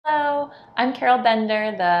I'm Carol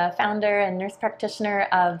Bender, the founder and nurse practitioner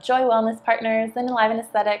of Joy Wellness Partners and Enliven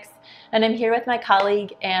Aesthetics, and I'm here with my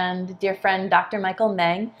colleague and dear friend, Dr. Michael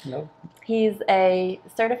Meng. Hello. He's a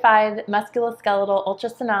certified musculoskeletal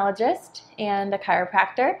ultrasonologist and a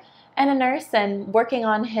chiropractor and a nurse, and working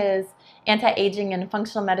on his anti-aging and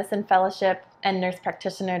functional medicine fellowship and nurse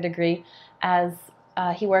practitioner degree as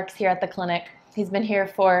he works here at the clinic. He's been here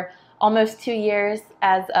for almost 2 years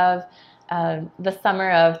as of the summer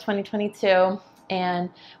of 2022, and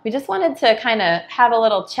we just wanted to kind of have a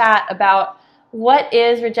little chat about what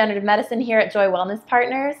is regenerative medicine here at Joy Wellness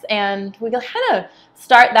Partners, and we'll kind of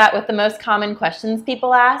start that with the most common questions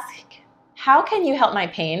people ask. How can you help my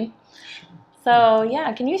pain? So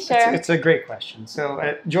yeah, can you share? It's a great question. So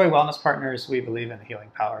at Joy Wellness Partners, we believe in the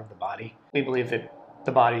healing power of the body. We believe that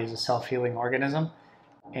the body is a self-healing organism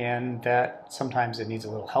and that sometimes it needs a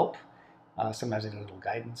little help. Sometimes it needs a little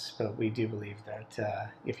guidance, but we do believe that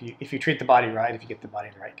if you treat the body right, if you get the body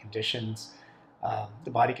in the right conditions,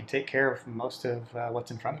 the body can take care of most of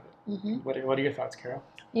what's in front of it. Mm-hmm. What are your thoughts, Carol?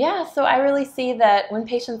 Yeah, so I really see that when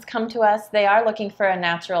patients come to us, they are looking for a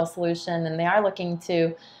natural solution, and they are looking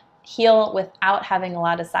to heal without having a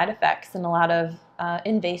lot of side effects and a lot of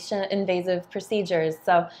invasive procedures.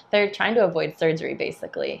 So they're trying to avoid surgery,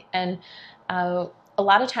 basically. And a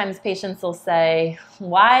lot of times patients will say,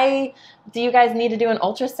 why do you guys need to do an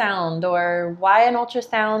ultrasound, or why an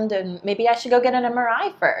ultrasound, and maybe I should go get an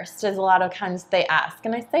MRI first, is a lot of times they ask.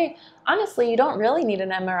 And I say, honestly, you don't really need an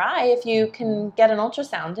MRI if you can get an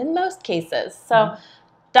ultrasound in most cases. So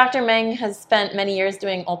Dr. Meng has spent many years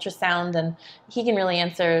doing ultrasound, and he can really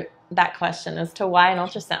answer that question as to why an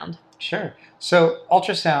ultrasound. Sure. So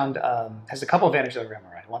ultrasound has a couple advantages over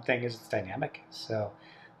MRI. One thing is it's dynamic. So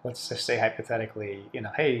let's just say hypothetically,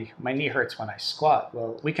 hey, my knee hurts when I squat.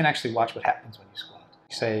 Well, we can actually watch what happens when you squat.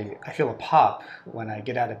 Say, I feel a pop when I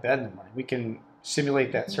get out of bed in the morning. We can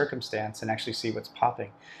simulate that circumstance and actually see what's popping.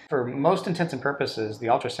 For most intents and purposes, the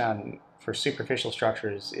ultrasound for superficial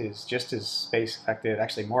structures is just as space effective,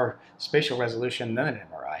 actually more spatial resolution than an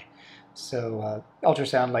MRI. So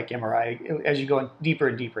ultrasound, like MRI, as you go deeper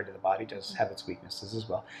and deeper into the body, does have its weaknesses as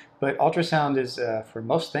well. But ultrasound is, for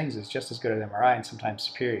most things, is just as good as MRI and sometimes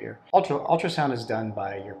superior. Ultrasound is done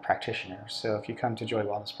by your practitioner. So if you come to Joy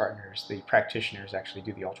Wellness Partners, the practitioners actually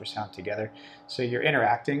do the ultrasound together. So you're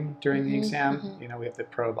interacting during the exam. We have the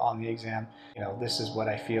probe on the exam. This is what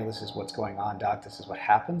I feel. This is what's going on, doc. This is what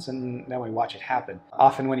happens. And then we watch it happen.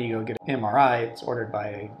 Often when you go get an MRI, it's ordered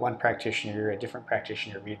by one practitioner. A different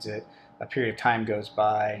practitioner reads it. A period of time goes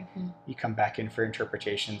by, you come back in for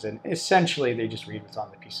interpretations, and essentially they just read what's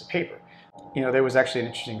on the piece of paper. There was actually an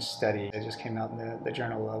interesting study that just came out in the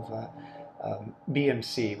journal of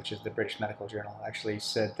BMC, which is the British Medical Journal, actually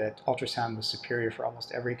said that ultrasound was superior for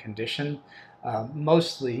almost every condition,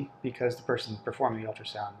 mostly because the person performing the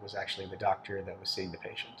ultrasound was actually the doctor that was seeing the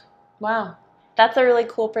patient. Wow. That's a really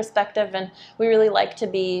cool perspective, and we really like to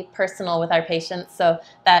be personal with our patients, so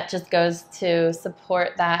that just goes to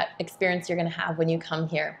support that experience you're going to have when you come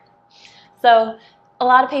here. So a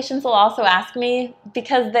lot of patients will also ask me,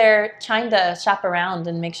 because they're trying to shop around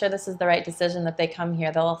and make sure this is the right decision that they come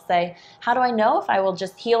here, they'll say, how do I know if I will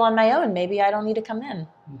just heal on my own? Maybe I don't need to come in.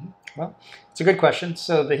 Well, it's a good question.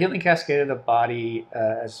 So the healing cascade of the body,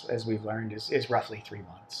 as we've learned, is roughly 3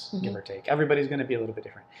 months, give or take. Everybody's going to be a little bit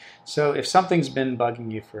different. So if something's been bugging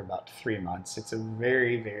you for about 3 months, it's a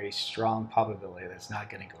very, very strong probability that it's not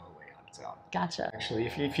going to go away on its own. Gotcha. Actually,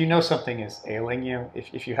 if you know something is ailing you,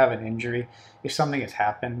 if you have an injury, if something has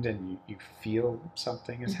happened and you feel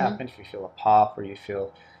something has happened, if you feel a pop or you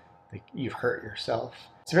feel like you've hurt yourself,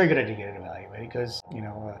 it's a very good idea to get it evaluated because,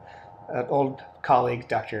 an old colleague,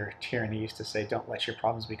 Dr. Tierney, used to say, don't let your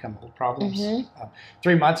problems become old problems.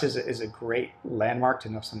 3 months is a great landmark to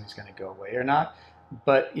know if something's going to go away or not.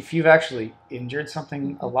 But if you've actually injured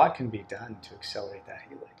something, a lot can be done to accelerate that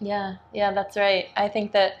healing. Yeah, that's right. I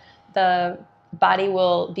think that the body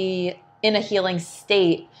will be in a healing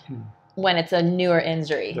state when it's a newer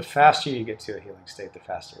injury. The faster you get to a healing state, the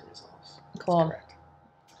faster it resolves. Cool. That's correct.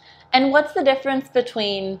 And what's the difference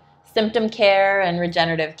between symptom care and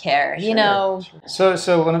regenerative care? Sure.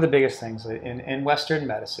 So one of the biggest things in Western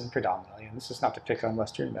medicine predominantly, and this is not to pick on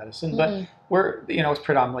Western medicine, but it's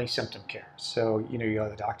predominantly symptom care. So, you go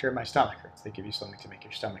to the doctor, my stomach hurts. They give you something to make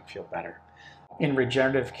your stomach feel better. In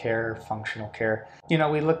regenerative care, functional care,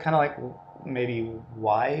 we look kind of like, maybe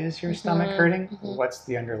why is your stomach hurting? What's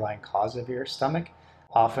the underlying cause of your stomach?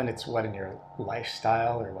 Often it's what in your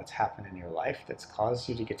lifestyle or what's happened in your life that's caused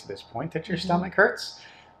you to get to this point that your stomach hurts.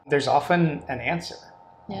 There's often an answer.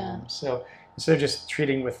 So instead of just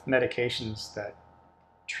treating with medications that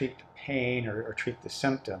treat the pain or treat the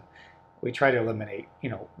symptom, we try to eliminate,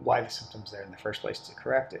 why the symptom's there in the first place to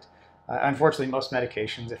correct it. Unfortunately, most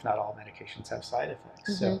medications, if not all medications, have side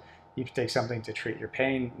effects. So you can take something to treat your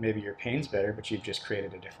pain, maybe your pain's better, but you've just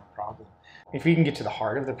created a different problem. If you can get to the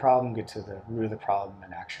heart of the problem, get to the root of the problem,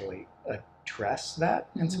 and actually address that,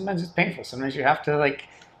 and sometimes it's painful. Sometimes you have to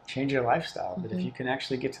change your lifestyle. But if you can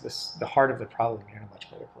actually get to the heart of the problem, you're in a much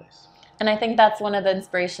better place. And I think that's one of the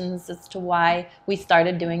inspirations as to why we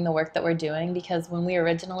started doing the work that we're doing, because when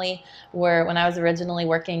I was originally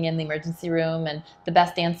working in the emergency room and the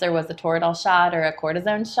best answer was a Toradol shot or a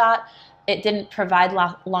cortisone shot, it didn't provide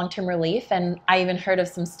long-term relief. And I even heard of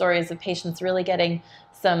some stories of patients really getting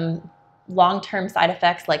some long-term side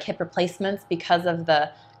effects like hip replacements because of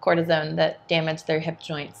the cortisone that damaged their hip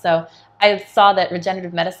joint. So I saw that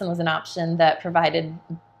regenerative medicine was an option that provided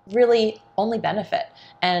really only benefit,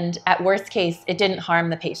 and at worst case it didn't harm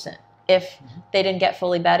the patient. If they didn't get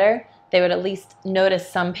fully better, they would at least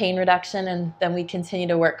notice some pain reduction, and then we continue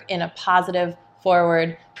to work in a positive,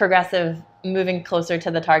 forward, progressive, moving closer to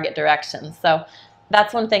the target direction. So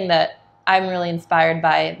that's one thing that I'm really inspired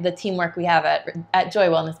by, the teamwork we have at Joy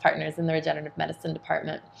Wellness Partners in the regenerative medicine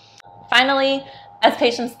department. Finally, as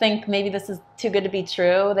patients think maybe this is too good to be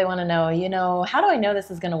true, they want to know, how do I know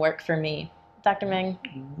this is going to work for me? Dr. Meng?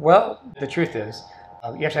 Well, the truth is,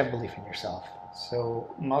 you have to have belief in yourself.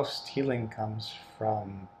 So most healing comes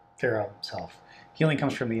from their own self. Healing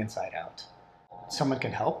comes from the inside out. Someone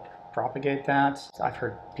can help propagate that. I've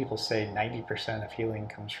heard people say 90% of healing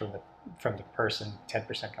comes from the person,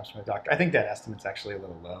 10% comes from the doctor. I think that estimate's actually a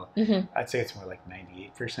little low. I'd say it's more like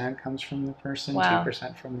 98% comes from the person,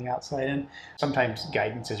 2% from the outside in. Sometimes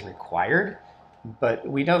guidance is required, but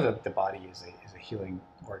we know that the body is a healing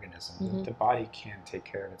organism. The body can take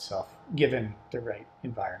care of itself given the right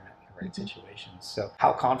environment, the right situations. So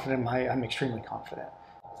how confident am I? I'm extremely confident.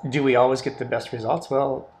 Do we always get the best results?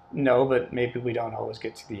 Well, no, but maybe we don't always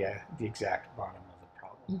get to the exact bottom of the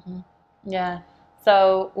problem. Yeah.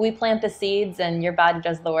 So we plant the seeds and your body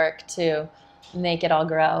does the work to make it all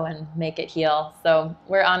grow and make it heal. So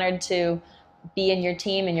we're honored to be in your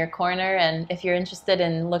team, in your corner, and if you're interested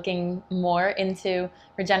in looking more into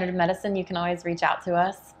regenerative medicine, you can always reach out to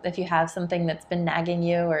us. If you have something that's been nagging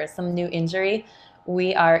you or some new injury,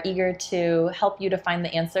 we are eager to help you to find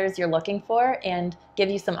the answers you're looking for and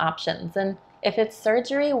give you some options. And if it's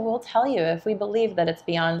surgery, we'll tell you if we believe that it's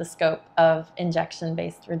beyond the scope of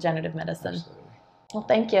injection-based regenerative medicine. Absolutely. Well,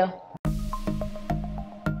 thank you.